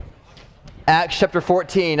Acts chapter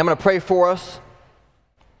 14. I'm going to pray for us,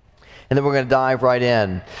 and then we're going to dive right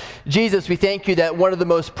in. Jesus, we thank you that one of the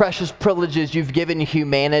most precious privileges you've given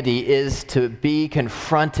humanity is to be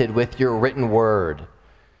confronted with your written word.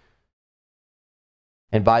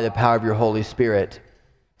 And by the power of your Holy Spirit,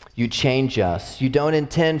 you change us. You don't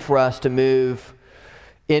intend for us to move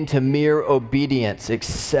into mere obedience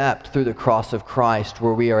except through the cross of Christ,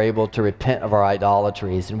 where we are able to repent of our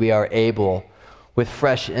idolatries and we are able, with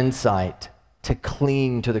fresh insight, to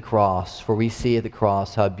cling to the cross, for we see at the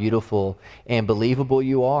cross how beautiful and believable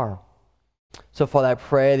you are. So, Father, I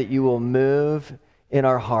pray that you will move in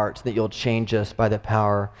our hearts, that you'll change us by the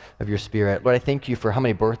power of your Spirit. Lord, I thank you for how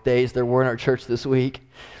many birthdays there were in our church this week.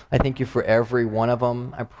 I thank you for every one of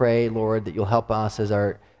them. I pray, Lord, that you'll help us as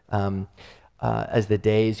the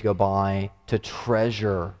days go by to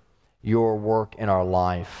treasure your work in our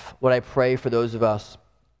life. Lord, I pray for those of us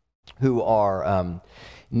who are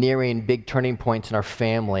nearing big turning points in our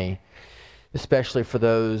family, especially for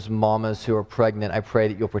those mamas who are pregnant. I pray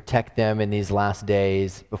that you'll protect them in these last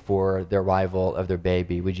days before the arrival of their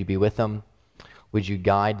baby. Would you be with them? Would you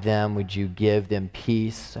guide them? Would you give them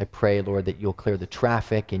peace? I pray, Lord, that you'll clear the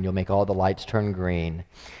traffic and you'll make all the lights turn green.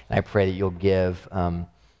 And I pray that you'll give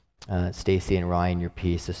Stacy and Ryan your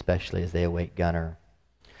peace, especially as they await Gunner.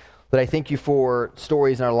 But I thank you for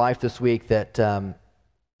stories in our life this week that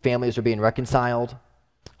families are being reconciled,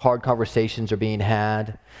 hard conversations are being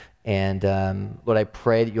had, and Lord, I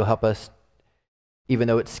pray that you'll help us, even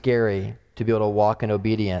though it's scary, to be able to walk in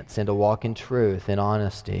obedience and to walk in truth and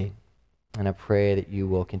honesty. And I pray that you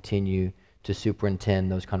will continue to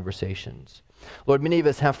superintend those conversations. Lord, many of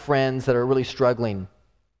us have friends that are really struggling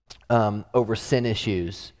over sin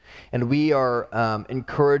issues, and we are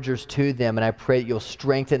encouragers to them, and I pray that you'll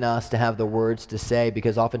strengthen us to have the words to say,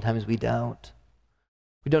 because oftentimes we don't.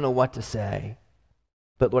 We don't know what to say.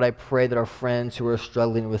 But Lord, I pray that our friends who are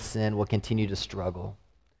struggling with sin will continue to struggle,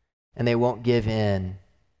 and they won't give in.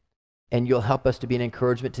 And you'll help us to be an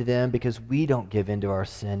encouragement to them, because we don't give in to our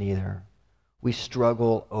sin either. We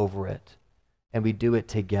struggle over it, and we do it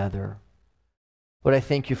together. Lord, I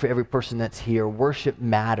thank you for every person that's here. Worship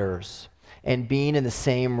matters, and being in the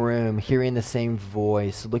same room, hearing the same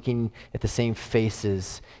voice, looking at the same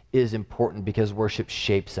faces is important, because worship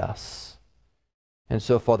shapes us. And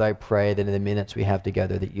so, Father, I pray that in the minutes we have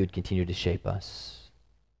together that you would continue to shape us.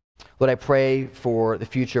 Lord, I pray for the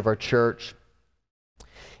future of our church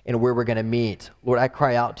and where we're going to meet. Lord, I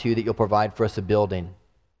cry out to you that you'll provide for us a building.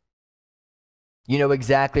 You know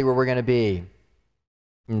exactly where we're going to be.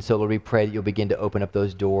 And so, Lord, we pray that you'll begin to open up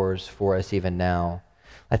those doors for us even now.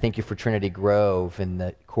 I thank you for Trinity Grove and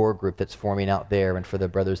the core group that's forming out there, and for the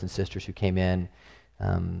brothers and sisters who came in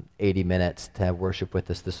 80 minutes to have worship with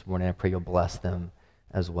us this morning. I pray you'll bless them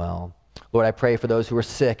as well. Lord, I pray for those who are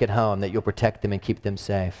sick at home that you'll protect them and keep them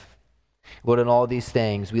safe. Lord, in all these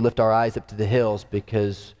things, we lift our eyes up to the hills,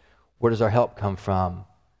 because where does our help come from?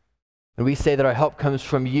 And we say that our help comes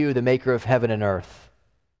from you, the maker of heaven and earth.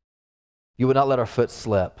 You will not let our foot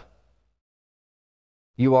slip.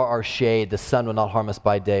 You are our shade. The sun will not harm us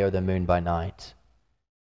by day or the moon by night.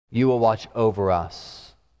 You will watch over us.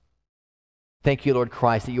 Thank you, Lord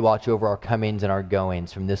Christ, that you watch over our comings and our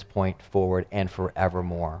goings from this point forward and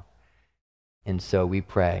forevermore. And so we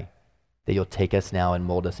pray that you'll take us now and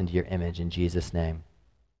mold us into your image in Jesus' name.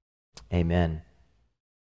 Amen.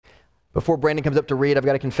 Before Brandon comes up to read, I've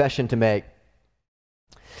got a confession to make.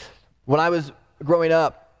 When I was growing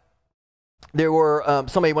up, there were,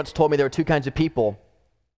 somebody once told me there were two kinds of people.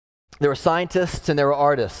 There were scientists and there were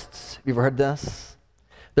artists. Have you ever heard this?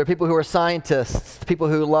 There are people who are scientists, people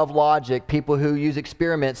who love logic, people who use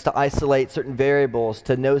experiments to isolate certain variables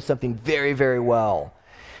to know something very, very well.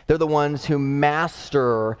 They're the ones who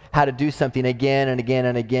master how to do something again and again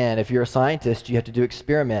and again. If you're a scientist, you have to do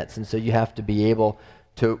experiments, and so you have to be able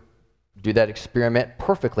to do that experiment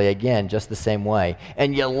perfectly again, just the same way.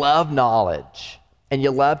 And you love knowledge, and you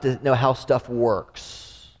love to know how stuff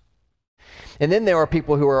works. And then there are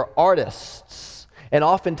people who are artists. And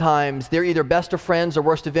oftentimes, they're either best of friends or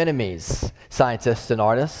worst of enemies, scientists and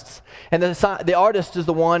artists. And the artist is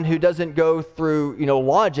the one who doesn't go through,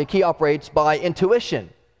 logic. He operates by intuition,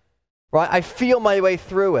 right? I feel my way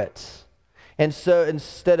through it. And so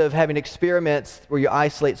instead of having experiments where you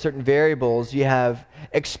isolate certain variables, you have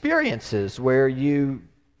experiences where you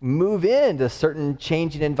move into certain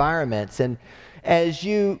changing environments. And as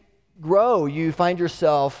you grow, you find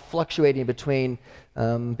yourself fluctuating between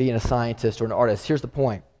being a scientist or an artist. Here's the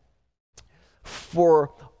point.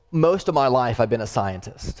 For most of my life, I've been a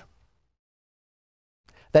scientist.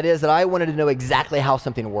 That is, that I wanted to know exactly how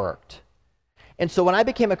something worked. And so when I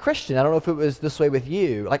became a Christian, I don't know if it was this way with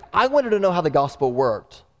you, like I wanted to know how the gospel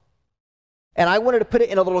worked. And I wanted to put it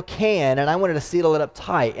in a little can, and I wanted to seal it up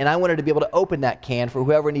tight, and I wanted to be able to open that can for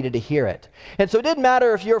whoever needed to hear it. And so it didn't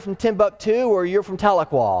matter if you're from Timbuktu or you're from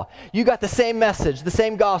Tahlequah. You got the same message, the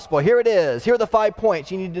same gospel. Here it is. Here are the 5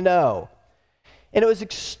 points you need to know. And it was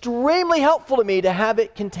extremely helpful to me to have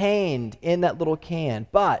it contained in that little can.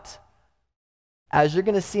 But as you're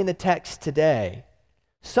going to see in the text today,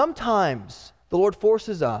 sometimes the Lord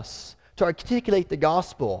forces us to articulate the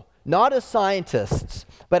gospel, not as scientists,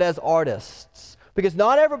 but as artists. Because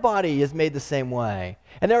not everybody is made the same way.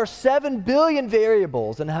 And there are 7 billion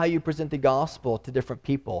variables in how you present the gospel to different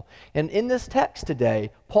people. And in this text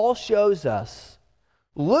today, Paul shows us,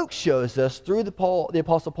 Luke shows us through the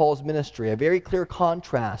Apostle Paul's ministry, a very clear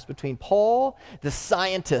contrast between Paul, the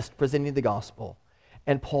scientist presenting the gospel,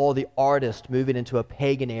 and Paul, the artist moving into a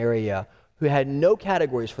pagan area who had no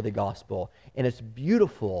categories for the gospel. And it's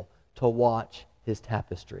beautiful to watch his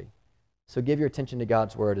tapestry. So give your attention to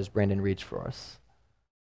God's word as Brandon reads for us.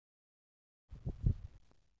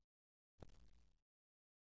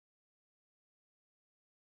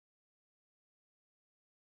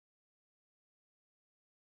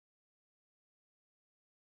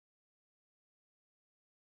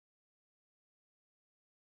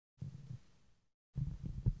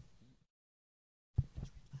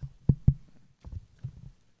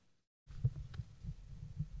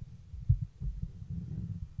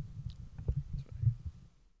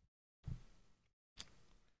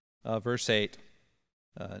 Verse 8,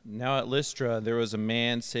 Now at Lystra there was a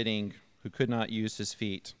man sitting who could not use his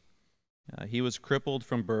feet. He was crippled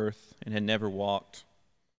from birth and had never walked.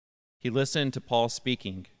 He listened to Paul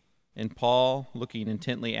speaking, and Paul, looking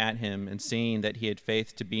intently at him and seeing that he had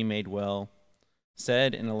faith to be made well,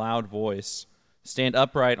 said in a loud voice, Stand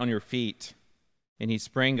upright on your feet. And he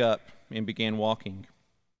sprang up and began walking.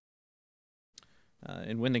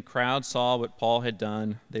 And when the crowd saw what Paul had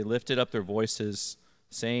done, they lifted up their voices,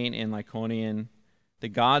 saying in Lycaonian, The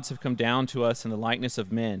gods have come down to us in the likeness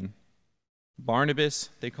of men. Barnabas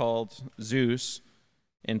they called Zeus,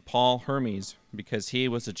 and Paul Hermes, because he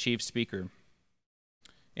was the chief speaker.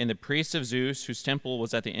 And the priest of Zeus, whose temple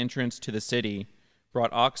was at the entrance to the city,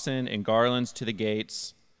 brought oxen and garlands to the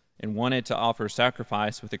gates, and wanted to offer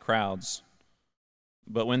sacrifice with the crowds.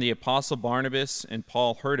 But when the apostle Barnabas and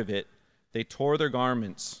Paul heard of it, they tore their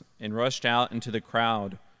garments and rushed out into the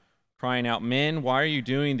crowd, crying out, Men, why are you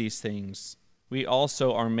doing these things? We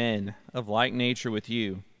also are men of like nature with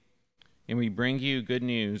you, and we bring you good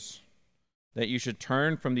news, that you should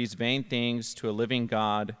turn from these vain things to a living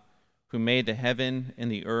God, who made the heaven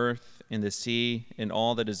and the earth and the sea and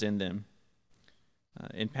all that is in them.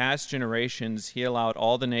 In past generations he allowed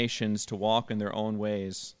all the nations to walk in their own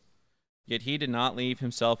ways. Yet he did not leave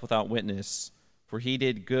himself without witness, for he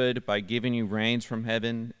did good by giving you rains from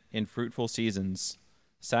heaven and fruitful seasons,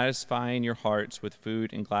 satisfying your hearts with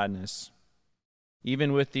food and gladness.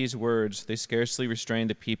 Even with these words, they scarcely restrained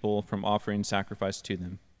the people from offering sacrifice to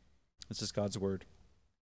them. This is God's word.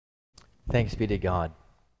 Thanks be to God.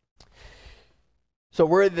 So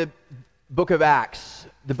we're in the book of Acts.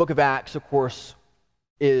 The book of Acts, of course,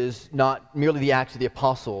 is not merely the Acts of the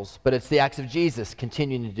apostles, but it's the Acts of Jesus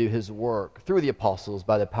continuing to do his work through the apostles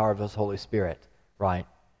by the power of his Holy Spirit, right?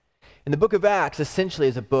 And the book of Acts essentially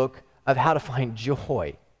is a book of how to find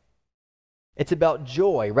joy. It's about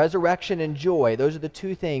joy, resurrection and joy. Those are the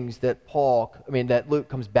two things that that Luke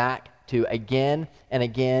comes back to again and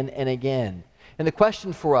again and again. And the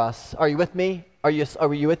question for us, are you with me? Are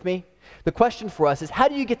you with me? The question for us is, how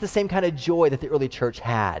do you get the same kind of joy that the early church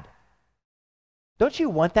had? Don't you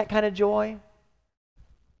want that kind of joy?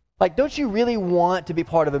 Like, don't you really want to be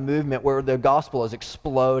part of a movement where the gospel is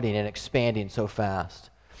exploding and expanding so fast?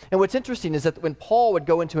 And what's interesting is that when Paul would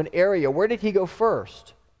go into an area, where did he go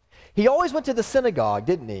first? He always went to the synagogue,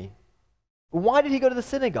 didn't he? Why did he go to the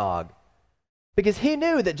synagogue? Because he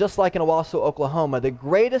knew that just like in Owasso, Oklahoma, the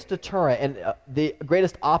greatest deterrent and the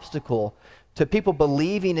greatest obstacle to people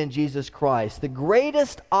believing in Jesus Christ, the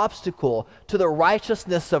greatest obstacle to the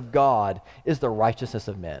righteousness of God is the righteousness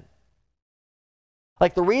of men.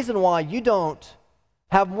 Like, the reason why you don't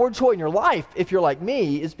have more joy in your life, if you're like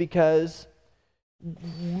me, is because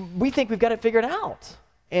we think we've got it figured out.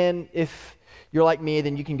 And if you're like me,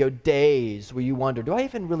 then you can go days where you wonder, do I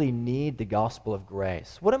even really need the gospel of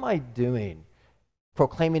grace? What am I doing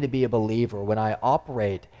proclaiming to be a believer when I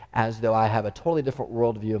operate as though I have a totally different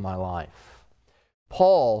worldview in my life?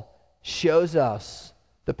 Paul shows us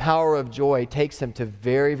the power of joy takes him to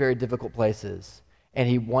very, very difficult places, and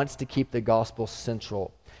he wants to keep the gospel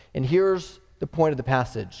central. And here's the point of the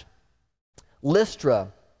passage.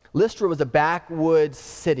 Lystra Lystra was a backwoods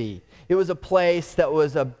city. It was a place that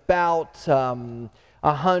was about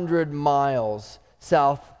 100 miles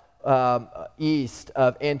east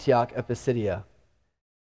of Antioch of Pisidia.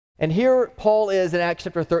 And here Paul is in Acts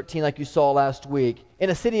chapter 13, like you saw last week,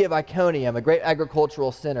 in a city of Iconium, a great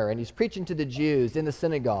agricultural center, and he's preaching to the Jews in the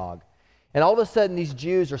synagogue. And all of a sudden, these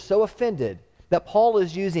Jews are so offended that Paul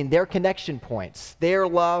is using their connection points, their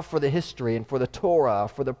love for the history and for the Torah,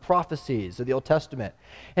 for the prophecies of the Old Testament.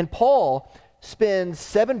 And Paul spends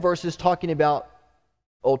 7 verses talking about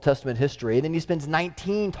Old Testament history, and then he spends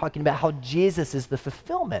 19 talking about how Jesus is the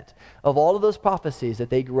fulfillment of all of those prophecies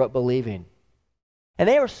that they grew up believing. And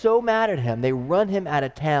they are so mad at him, they run him out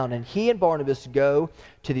of town, and he and Barnabas go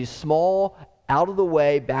to these small,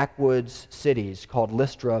 out-of-the-way backwoods cities called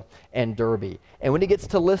Lystra and Derbe. And when he gets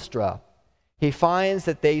to Lystra, he finds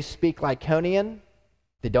that they speak Lycaonian,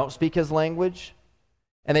 they don't speak his language,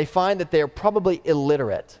 and they find that they're probably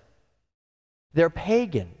illiterate. They're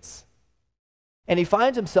pagans. And he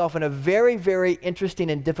finds himself in a very, very interesting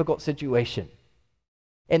and difficult situation,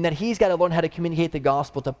 in that he's got to learn how to communicate the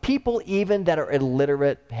gospel to people even that are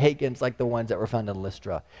illiterate pagans like the ones that were found in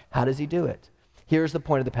Lystra. How does he do it? Here's the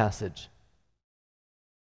point of the passage.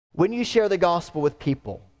 When you share the gospel with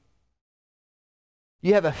people,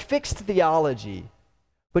 you have a fixed theology,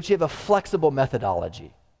 but you have a flexible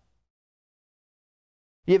methodology.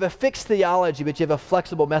 You have a fixed theology, but you have a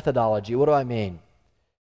flexible methodology. What do I mean?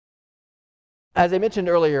 As I mentioned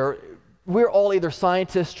earlier, we're all either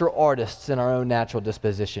scientists or artists in our own natural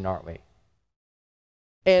disposition, aren't we?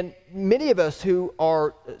 And many of us who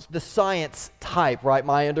are the science type, right?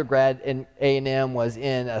 My undergrad in A&M was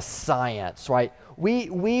in a science, right?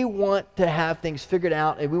 We want to have things figured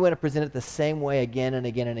out, and we want to present it the same way again and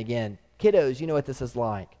again and again. Kiddos, you know what this is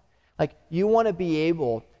like. Like, you want to be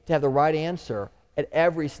able to have the right answer at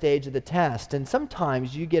every stage of the test. And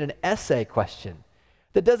sometimes you get an essay question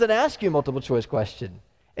that doesn't ask you a multiple choice question,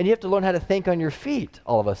 and you have to learn how to think on your feet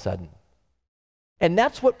all of a sudden. And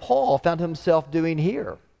that's what Paul found himself doing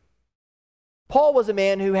here. Paul was a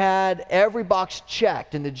man who had every box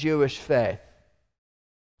checked in the Jewish faith.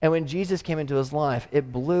 And when Jesus came into his life,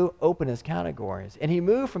 it blew open his categories. And he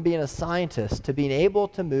moved from being a scientist to being able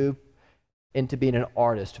to move into being an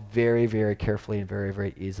artist very, very carefully and very,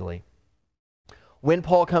 very easily. When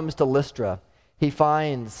Paul comes to Lystra, he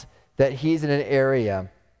finds that he's in an area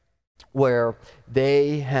where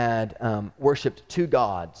they had worshipped 2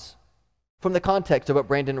 gods. From the context of what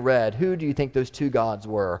Brandon read, who do you think those 2 gods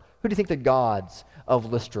were? Who do you think the gods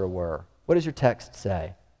of Lystra were? What does your text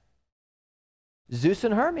say? Zeus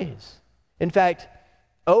and Hermes. In fact,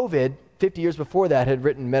 Ovid, 50 years before that, had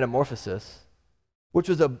written Metamorphosis, which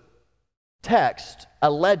was a text, a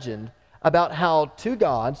legend, about how 2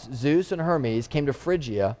 gods, Zeus and Hermes, came to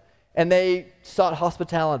Phrygia, and they sought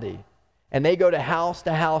hospitality. And they go to house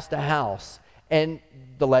to house to house. And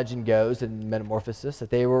the legend goes in Metamorphosis that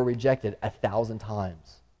they were rejected 1,000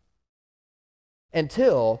 times.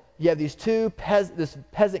 Until you have these this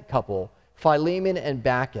peasant couple, Philemon and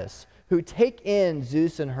Bacchus, who take in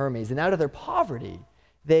Zeus and Hermes, and out of their poverty,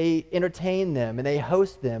 they entertain them, and they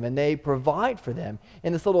host them, and they provide for them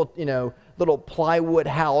in this little plywood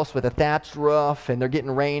house with a thatched roof, and they're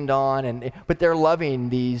getting rained on, but they're loving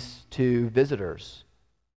these 2 visitors.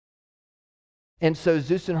 And so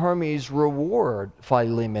Zeus and Hermes reward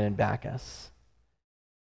Philemon and Bacchus.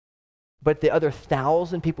 But the other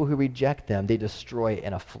 1,000 people who reject them, they destroy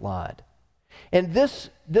in a flood. And this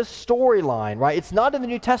storyline, right, it's not in the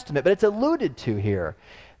New Testament, but it's alluded to here.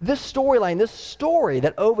 This storyline, this story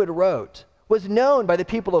that Ovid wrote, was known by the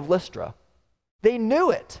people of Lystra. They knew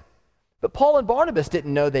it. But Paul and Barnabas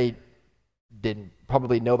didn't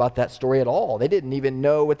probably know about that story at all. They didn't even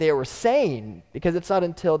know what they were saying, because it's not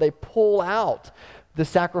until they pull out the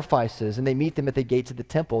sacrifices and they meet them at the gates of the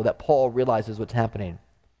temple that Paul realizes what's happening.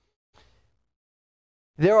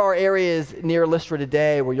 There are areas near Lystra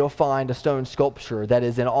today where you'll find a stone sculpture that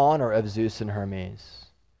is in honor of Zeus and Hermes.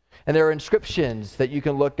 And there are inscriptions that you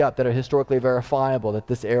can look up that are historically verifiable that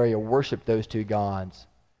this area worshiped those 2 gods.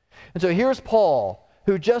 And so here's Paul,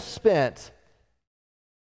 who just spent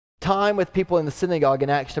time with people in the synagogue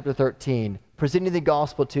in Acts chapter 13, presenting the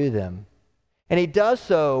gospel to them. And he does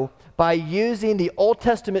so by using the Old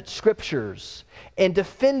Testament scriptures and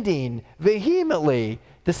defending vehemently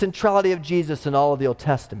the centrality of Jesus in all of the Old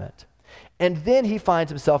Testament. And then he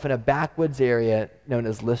finds himself in a backwoods area known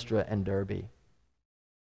as Lystra and Derbe.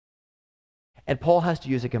 And Paul has to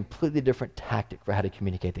use a completely different tactic for how to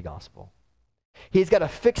communicate the gospel. He's got a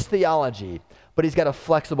fixed theology, but he's got a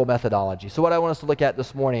flexible methodology. So what I want us to look at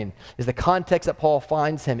this morning is the context that Paul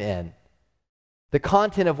finds him in. the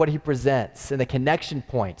content of what he presents and the connection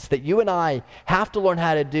points that you and I have to learn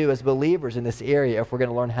how to do as believers in this area if we're going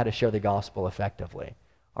to learn how to share the gospel effectively.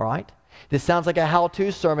 All right? This sounds like a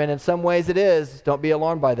how-to sermon. In some ways it is. Don't be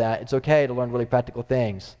alarmed by that. It's okay to learn really practical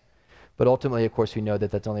things. But ultimately, of course, we know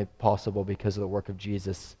that that's only possible because of the work of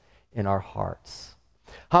Jesus in our hearts.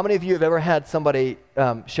 How many of you have ever had somebody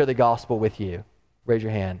share the gospel with you? Raise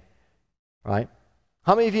your hand. Right?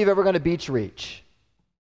 How many of you have ever gone to Beach Reach?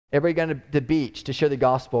 Everybody gone to the beach to share the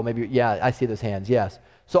gospel? Maybe, yeah, I see those hands, yes.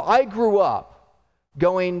 So I grew up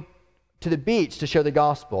going to the beach to share the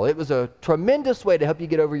gospel. It was a tremendous way to help you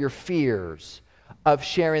get over your fears of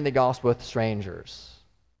sharing the gospel with strangers.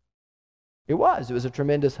 It was a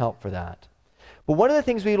tremendous help for that. But one of the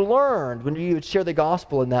things we learned when you would share the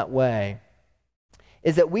gospel in that way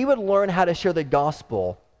is that we would learn how to share the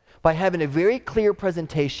gospel by having a very clear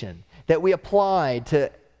presentation that we applied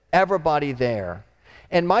to everybody there.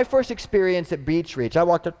 And my first experience at Beach Reach, I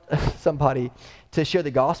walked up to somebody to share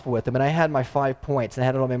the gospel with them, and I had my 5 points, and I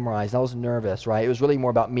had it all memorized. I was nervous, right? It was really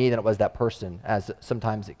more about me than it was that person, as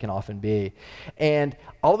sometimes it can often be. And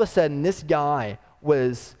all of a sudden, this guy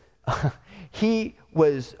was, he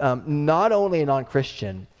was not only a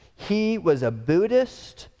non-Christian, he was a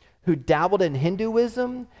Buddhist who dabbled in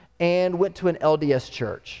Hinduism and went to an LDS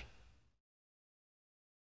church.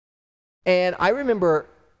 And I remember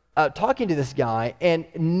talking to this guy, and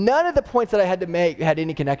none of the points that I had to make had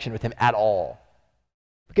any connection with him at all.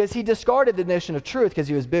 Because he discarded the notion of truth because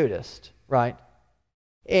he was Buddhist, right?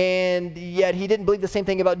 And yet he didn't believe the same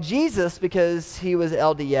thing about Jesus because he was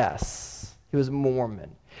LDS. He was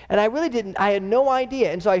Mormon. And I had no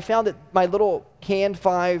idea. And so I found that my little canned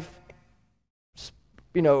 5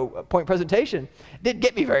 point presentation didn't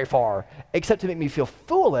get me very far, except to make me feel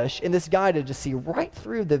foolish and this guy to just see right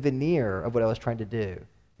through the veneer of what I was trying to do.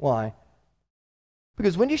 Why?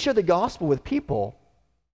 Because when you share the gospel with people,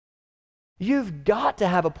 you've got to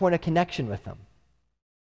have a point of connection with them.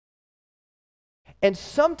 And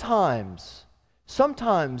sometimes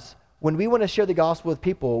when we want to share the gospel with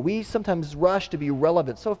people, we sometimes rush to be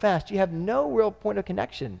relevant so fast, you have no real point of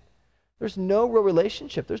connection. There's no real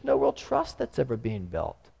relationship. There's no real trust that's ever being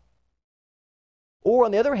built. Or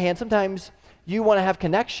on the other hand, sometimes you want to have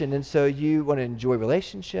connection, and so you want to enjoy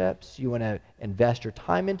relationships, you want to invest your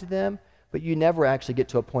time into them, but you never actually get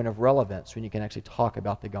to a point of relevance when you can actually talk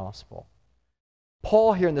about the gospel.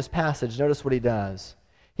 Paul here in this passage, notice what he does.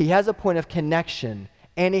 He has a point of connection,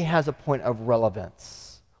 and he has a point of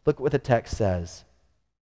relevance. Look at what the text says.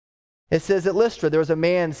 It says, at Lystra, there was a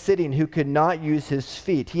man sitting who could not use his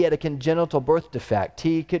feet. He had a congenital birth defect.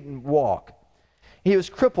 He couldn't walk. He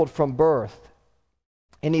was crippled from birth.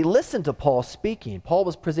 And he listened to Paul speaking. Paul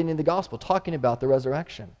was presenting the gospel, talking about the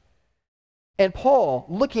resurrection. And Paul,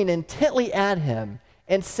 looking intently at him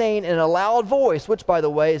and saying in a loud voice, which, by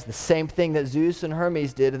the way, is the same thing that Zeus and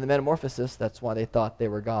Hermes did in the Metamorphosis. That's why they thought they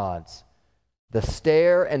were gods. The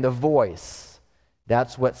stare and the voice,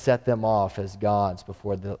 that's what set them off as gods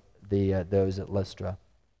before those at Lystra.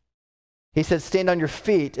 He said, stand on your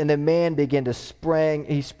feet, and the man began to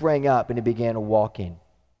he sprang up and he began walking.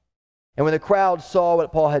 And when the crowd saw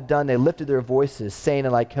what Paul had done, they lifted their voices, saying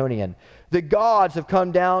in Lycaonian, the gods have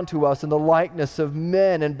come down to us in the likeness of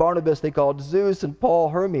men. And Barnabas they called Zeus, and Paul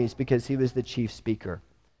Hermes, because he was the chief speaker.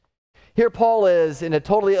 Here Paul is in a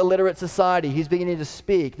totally illiterate society. He's beginning to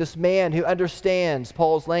speak. This man who understands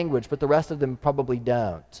Paul's language, but the rest of them probably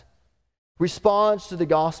don't, responds to the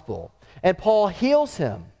gospel. And Paul heals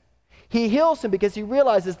him. He heals him because he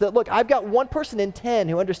realizes that, look, I've got 1 person in 10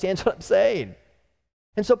 who understands what I'm saying.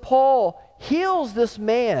 And so Paul heals this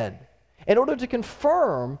man in order to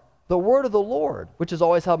confirm the word of the Lord, which is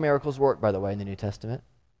always how miracles work, by the way, in the New Testament.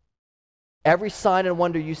 Every sign and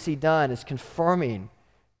wonder you see done is confirming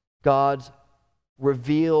God's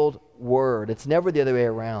revealed word. It's never the other way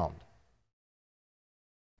around.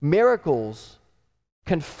 Miracles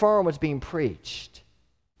confirm what's being preached.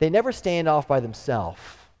 They never stand off by themselves.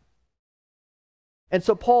 And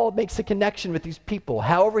so Paul makes a connection with these people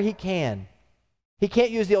however he can. He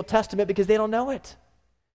can't use the Old Testament because they don't know it.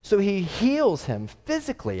 So he heals him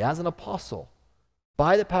physically as an apostle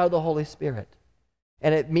by the power of the Holy Spirit.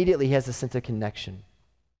 And immediately he has a sense of connection.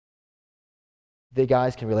 The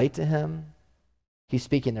guys can relate to him. He's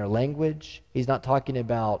speaking their language. He's not talking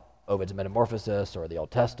about Ovid's Metamorphosis or the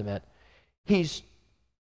Old Testament. He's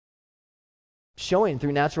showing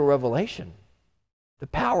through natural revelation the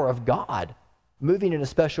power of God moving in a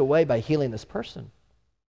special way by healing this person.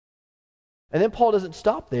 And then Paul doesn't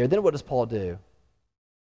stop there. Then what does Paul do?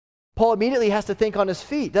 Paul immediately has to think on his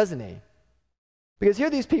feet, doesn't he? Because here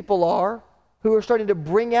these people are. who are starting to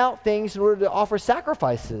bring out things in order to offer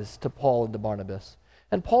sacrifices to Paul and to Barnabas.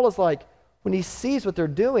 And Paul is like, when he sees what they're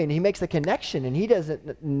doing, he makes the connection, and he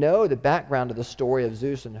doesn't know the background of the story of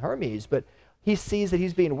Zeus and Hermes, but he sees that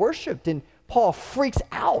he's being worshipped, and Paul freaks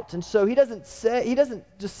out. And so he doesn't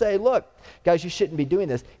just say, look, guys, you shouldn't be doing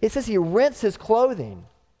this. It says he rents his clothing.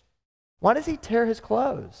 Why does he tear his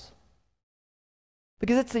clothes?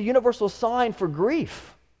 Because it's a universal sign for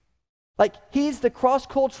grief. Like, he's the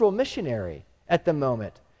cross-cultural missionary at the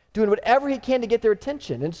moment, doing whatever he can to get their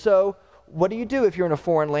attention. And so what do you do if you're in a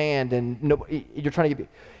foreign land and you're trying to get...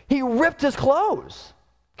 He ripped his clothes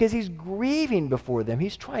because he's grieving before them.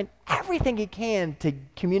 He's trying everything he can to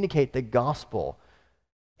communicate the gospel.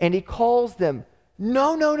 And he calls them,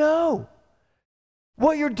 no, no, no.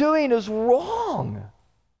 What you're doing is wrong.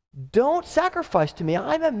 Don't sacrifice to me.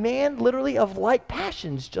 I'm a man literally of like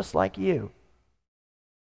passions just like you.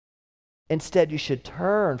 Instead, you should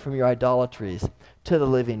turn from your idolatries to the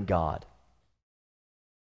living God.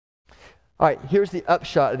 All right, here's the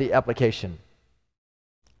upshot of the application.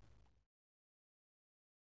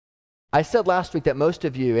 I said last week that most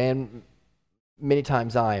of you, and many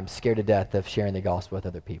times I am, scared to death of sharing the gospel with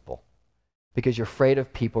other people because you're afraid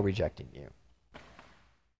of people rejecting you.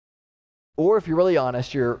 Or if you're really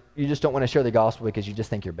honest, you just don't want to share the gospel because you just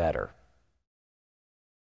think you're better.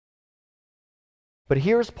 But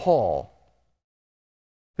here's Paul,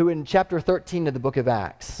 who in chapter 13 of the book of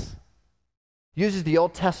Acts uses the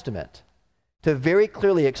Old Testament to very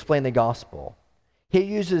clearly explain the gospel. He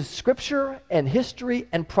uses scripture and history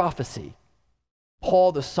and prophecy.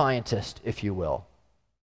 Paul the scientist, if you will.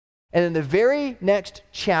 And in the very next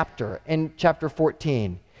chapter, in chapter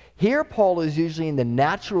 14, here Paul is using the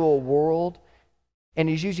natural world, and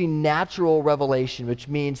he's using natural revelation, which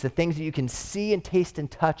means the things that you can see and taste and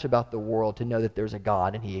touch about the world to know that there's a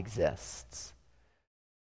God and he exists.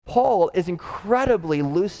 Paul is incredibly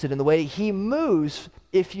lucid in the way he moves,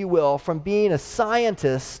 if you will, from being a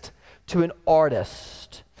scientist to an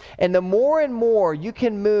artist. And the more and more you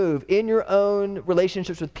can move in your own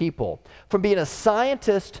relationships with people, from being a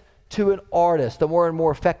scientist to an artist, the more and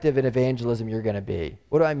more effective in evangelism you're going to be.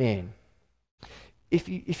 What do I mean? If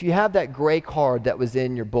you have that gray card that was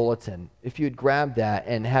in your bulletin, if you'd grab that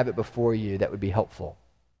and have it before you, that would be helpful.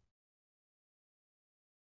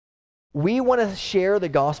 We want to share the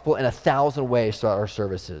gospel in 1,000 ways throughout our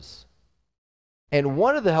services. And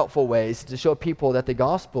one of the helpful ways is to show people that the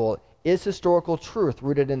gospel is historical truth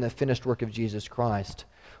rooted in the finished work of Jesus Christ.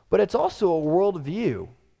 But it's also a worldview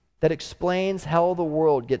that explains how the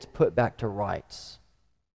world gets put back to rights.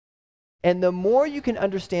 And the more you can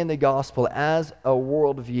understand the gospel as a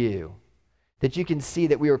worldview, that you can see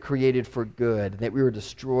that we were created for good, that we were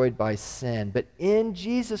destroyed by sin. But in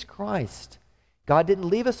Jesus Christ, God didn't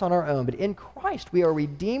leave us on our own, but in Christ we are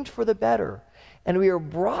redeemed for the better. And we are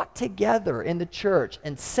brought together in the church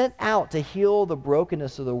and sent out to heal the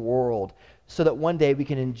brokenness of the world so that one day we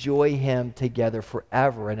can enjoy him together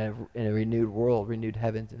forever in a renewed world, renewed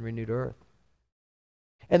heavens and renewed earth.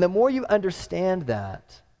 And the more you understand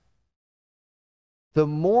that, the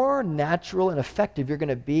more natural and effective you're going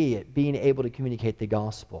to be at being able to communicate the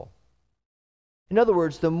gospel. In other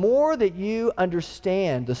words, the more that you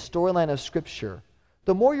understand the storyline of Scripture,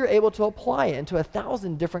 the more you're able to apply it into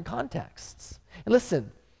 1,000 different contexts. And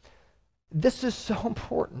listen, this is so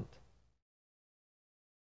important.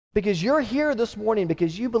 Because you're here this morning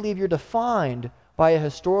because you believe you're defined by a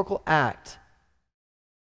historical act.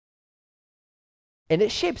 And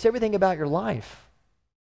it shapes everything about your life.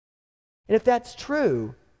 And if that's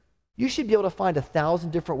true, you should be able to find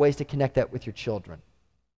 1,000 different ways to connect that with your children.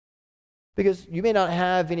 Because you may not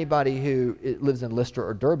have anybody who lives in Lister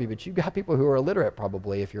or Derby, but you've got people who are illiterate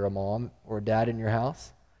probably if you're a mom or a dad in your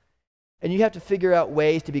house. And you have to figure out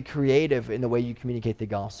ways to be creative in the way you communicate the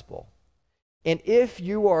gospel. And if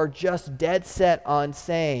you are just dead set on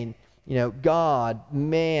saying, God,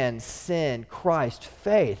 man, sin, Christ,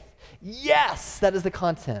 faith, yes, that is the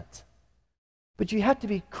content. But you have to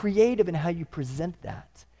be creative in how you present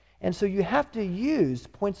that. And so you have to use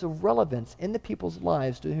points of relevance in the people's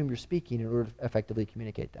lives to whom you're speaking in order to effectively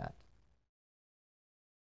communicate that.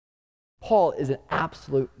 Paul is an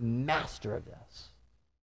absolute master of this.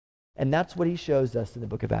 And that's what he shows us in the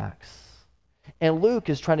book of Acts. And Luke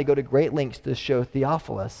is trying to go to great lengths to show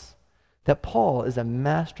Theophilus that Paul is a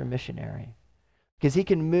master missionary because he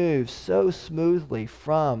can move so smoothly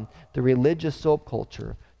from the religious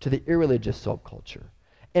subculture to the irreligious subculture.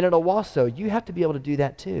 And at Owasso, you have to be able to do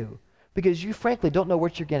that too, because you frankly don't know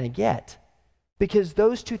what you're going to get, because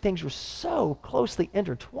those two things were so closely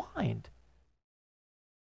intertwined.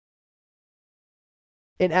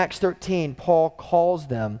 In Acts 13, Paul calls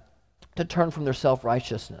them to turn from their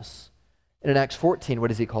self-righteousness. And in Acts 14, what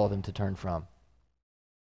does he call them to turn from?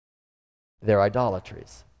 Their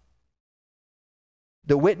idolatries.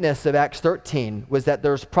 The witness of Acts 13 was that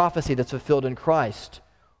there's prophecy that's fulfilled in Christ.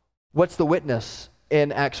 What's the witness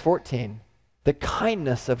in Acts 14? The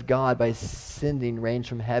kindness of God by sending rains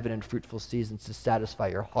from heaven and fruitful seasons to satisfy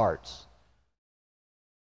your hearts.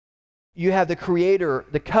 You have the Creator,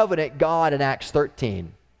 the covenant God in Acts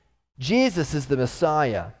 13. Jesus is the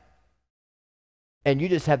Messiah. And you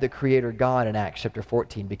just have the Creator God in Acts chapter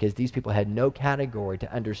 14 because these people had no category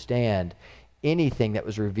to understand anything that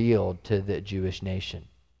was revealed to the Jewish nation.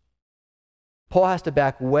 Paul has to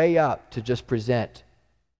back way up to just present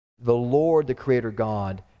the Lord, the Creator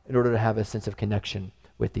God, in order to have a sense of connection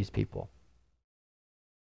with these people.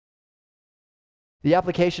 The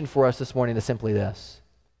application for us this morning is simply this.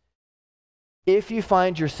 If you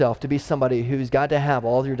find yourself to be somebody who's got to have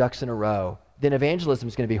all of your ducks in a row, then evangelism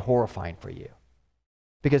is going to be horrifying for you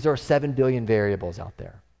because there are 7 billion variables out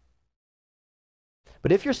there.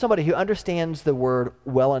 But if you're somebody who understands the word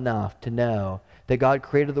well enough to know that God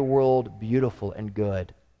created the world beautiful and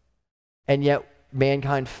good, and yet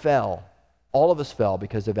mankind fell, all of us fell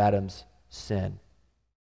because of Adam's sin.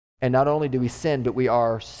 And not only do we sin, but we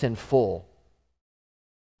are sinful.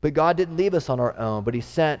 But God didn't leave us on our own, but he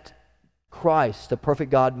sent Christ, the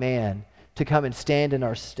perfect God-man, to come and stand in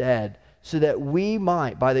our stead so that we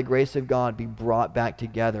might, by the grace of God, be brought back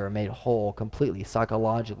together and made whole completely,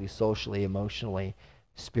 psychologically, socially, emotionally,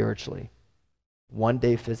 spiritually, one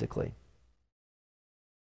day physically.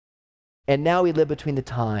 And now we live between the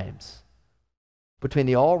times, between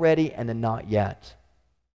the already and the not yet.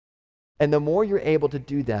 And the more you're able to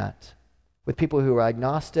do that with people who are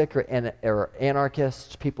agnostic or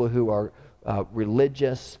anarchists, people who are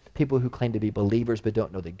religious, people who claim to be believers but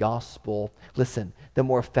don't know the gospel, listen, the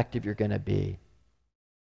more effective you're going to be.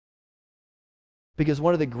 Because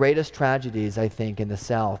one of the greatest tragedies, I think, in the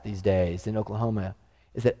South these days, in Oklahoma,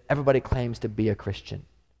 is that everybody claims to be a Christian.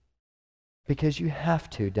 Because you have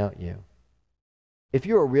to, don't you? If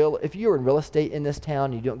you're in real estate in this town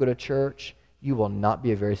and you don't go to church, you will not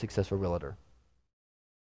be a very successful realtor.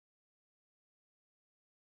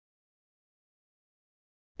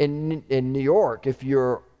 In New York, if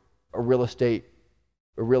you're a realtor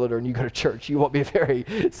and you go to church, you won't be a very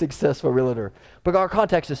successful realtor. But our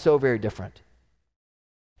context is so very different.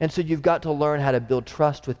 And so you've got to learn how to build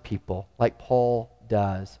trust with people like Paul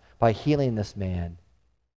does by healing this man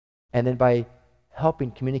and then by helping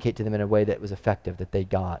communicate to them in a way that was effective, that they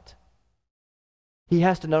got. He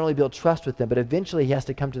has to not only build trust with them, but eventually he has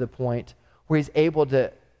to come to the point where he's able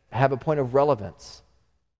to have a point of relevance.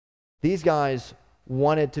 These guys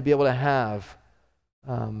wanted to be able to have,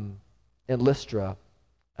 in Lystra,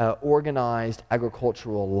 organized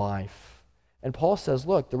agricultural life. And Paul says,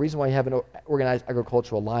 look, the reason why you have an organized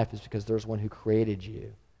agricultural life is because there's one who created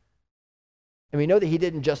you. And we know that he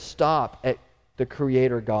didn't just stop at the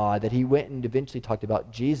Creator God, that he went and eventually talked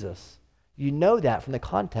about Jesus. You know that from the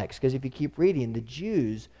context, because if you keep reading, the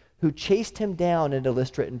Jews who chased him down into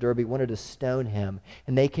Lystra and Derbe wanted to stone him,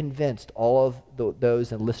 and they convinced all of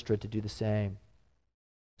those in Lystra to do the same.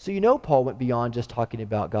 So you know Paul went beyond just talking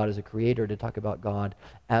about God as a creator to talk about God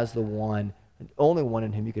as the one, and only one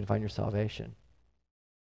in whom you can find your salvation.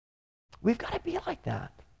 We've got to be like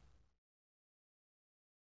that.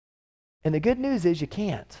 And the good news is you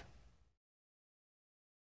can't.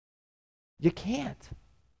 You can't.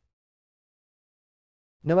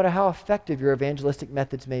 No matter how effective your evangelistic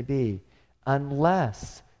methods may be,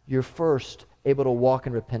 unless you're first able to walk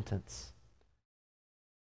in repentance.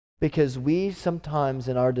 Because we sometimes,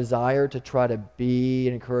 in our desire to try to be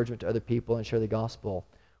an encouragement to other people and share the gospel,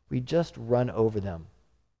 we just run over them.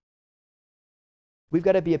 We've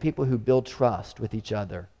got to be a people who build trust with each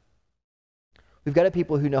other. We've got to be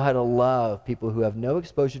people who know how to love people who have no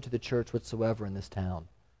exposure to the church whatsoever in this town.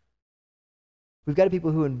 We've got to be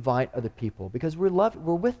people who invite other people because we're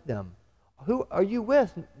with them. Who are you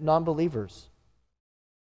with? Non-believers.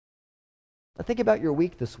 Now think about your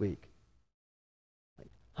week this week.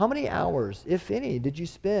 How many hours, if any, did you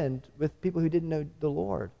spend with people who didn't know the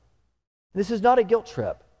Lord? This is not a guilt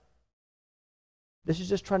trip. This is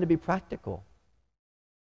just trying to be practical.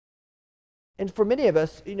 And for many of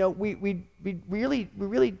us, you know, we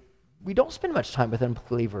don't spend much time with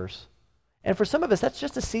unbelievers. And for some of us, that's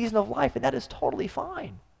just a season of life, and that is totally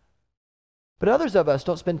fine. But others of us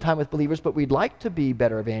don't spend time with believers, but we'd like to be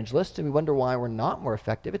better evangelists, and we wonder why we're not more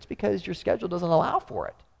effective. It's because your schedule doesn't allow for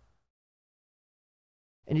it.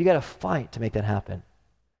 And you got to fight to make that happen.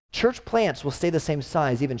 Church plants will stay the same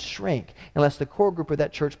size, even shrink, unless the core group of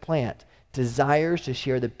that church plant desires to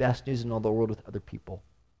share the best news in all the world with other people.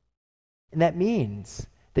 And that means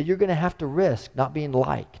that you're going to have to risk not being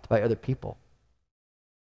liked by other people.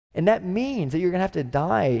 And that means that you're going to have to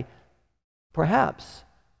die, perhaps,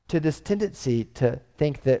 to this tendency to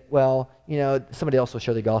think that, well, somebody else will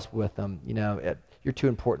share the gospel with them. You're too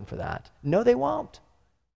important for that. No, they won't.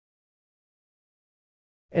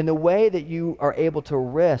 And the way that you are able to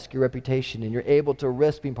risk your reputation and you're able to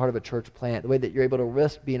risk being part of a church plant, the way that you're able to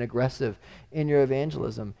risk being aggressive in your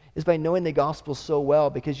evangelism is by knowing the gospel so well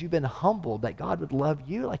because you've been humbled that God would love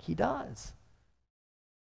you like he does.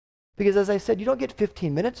 Because as I said, you don't get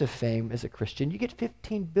 15 minutes of fame as a Christian. You get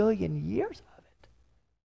 15 billion years of it.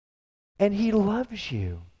 And he loves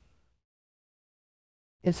you.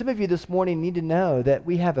 And some of you this morning need to know that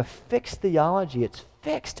we have a fixed theology. It's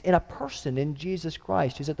fixed in a person, in Jesus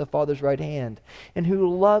Christ, who's at the Father's right hand, and who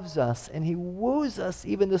loves us, and he woos us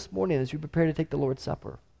even this morning as we prepare to take the Lord's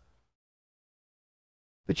Supper.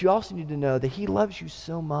 But you also need to know that he loves you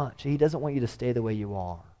so much that he doesn't want you to stay the way you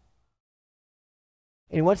are.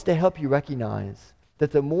 And he wants to help you recognize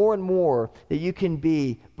that the more and more that you can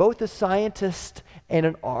be both a scientist and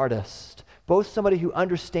an artist, both somebody who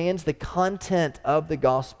understands the content of the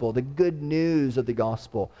gospel, the good news of the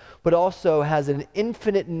gospel, but also has an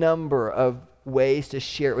infinite number of ways to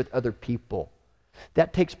share it with other people.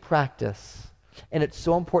 That takes practice. And it's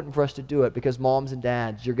so important for us to do it because moms and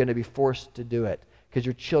dads, you're going to be forced to do it because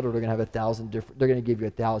your children are going to have they're going to give you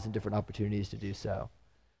 1,000 different opportunities to do so.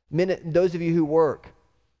 Those of you who work,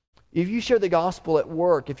 if you share the gospel at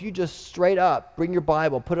work, if you just straight up bring your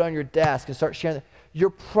Bible, put it on your desk and start sharing, you're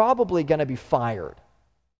probably going to be fired.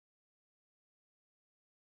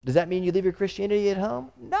 Does that mean you leave your Christianity at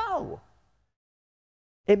home? No.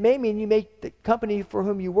 It may mean you make the company for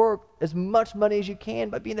whom you work as much money as you can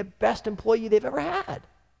by being the best employee they've ever had.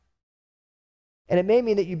 And it may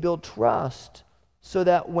mean that you build trust so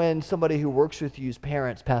that when somebody who works with you's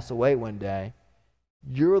parents pass away one day,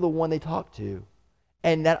 you're the one they talk to.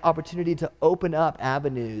 And that opportunity to open up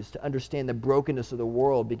avenues to understand the brokenness of the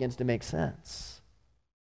world begins to make sense.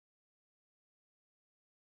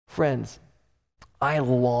 Friends, I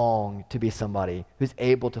long to be somebody who's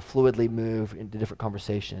able to fluidly move into different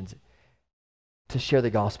conversations to share the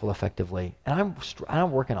gospel effectively. And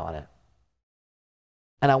I'm working on it.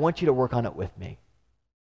 And I want you to work on it with me.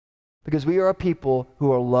 Because we are a people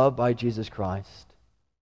who are loved by Jesus Christ.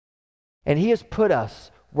 And he has put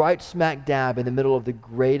us right smack dab in the middle of the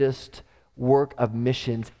greatest work of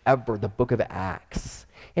missions ever, the book of Acts.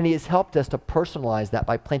 And he has helped us to personalize that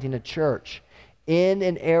by planting a church in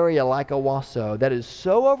an area like Owasso that is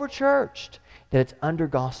so over-churched that it's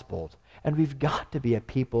under-gospeled. And we've got to be a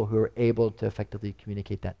people who are able to effectively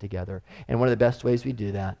communicate that together. And one of the best ways we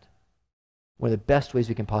do that, one of the best ways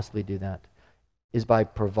we can possibly do that, is by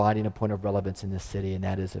providing a point of relevance in this city, and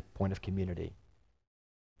that is a point of community.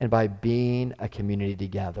 And by being a community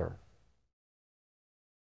together.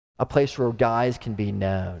 A place where guys can be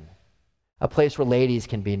known. A place where ladies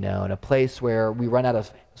can be known. A place where we run out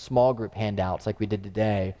of small group handouts like we did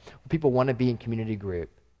today. Where people want to be in community group.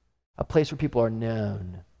 A place where people are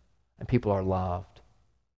known and people are loved.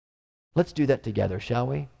 Let's do that together, shall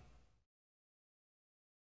we?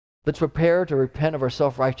 Let's prepare to repent of our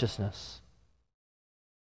self-righteousness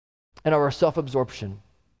and of our self-absorption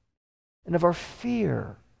and of our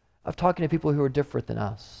fear of talking to people who are different than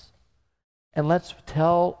us. And let's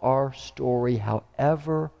tell our story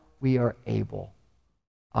however we are able,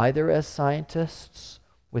 either as scientists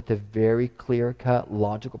with a very clear-cut,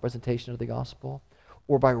 logical presentation of the gospel,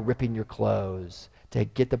 or by ripping your clothes to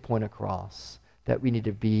get the point across that we need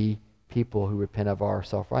to be people who repent of our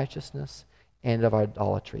self-righteousness and of our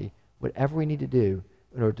idolatry, whatever we need to do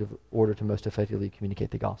in order to most effectively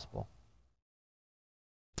communicate the gospel.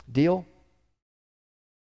 Deal?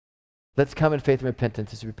 Let's come in faith and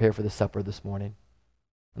repentance as we prepare for the supper this morning.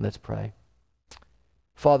 And let's pray.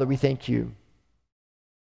 Father, we thank you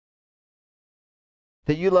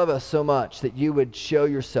that you love us so much that you would show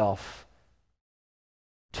yourself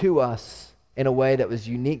to us in a way that was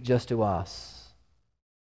unique just to us.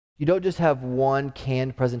 You don't just have one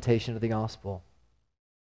canned presentation of the gospel.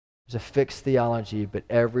 There's a fixed theology, but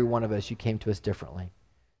every one of us, you came to us differently.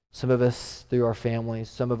 Some of us through our families,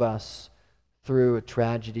 some of us through a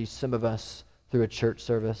tragedy, some of us through a church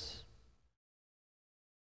service.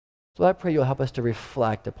 So I pray you'll help us to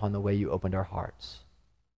reflect upon the way you opened our hearts.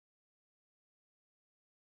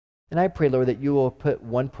 And I pray, Lord, that you will put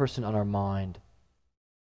one person on our mind,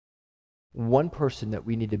 one person that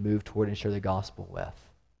we need to move toward and share the gospel with.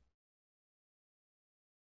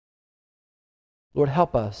 Lord,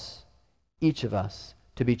 help us, each of us,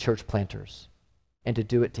 to be church planters and to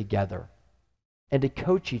do it together and to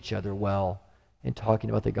coach each other well and talking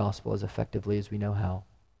about the gospel as effectively as we know how.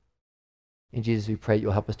 And Jesus, we pray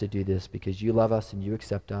you'll help us to do this because you love us and you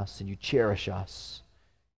accept us and you cherish us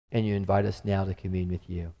and you invite us now to commune with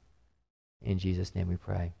you. In Jesus' name we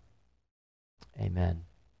pray. Amen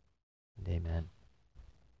and amen.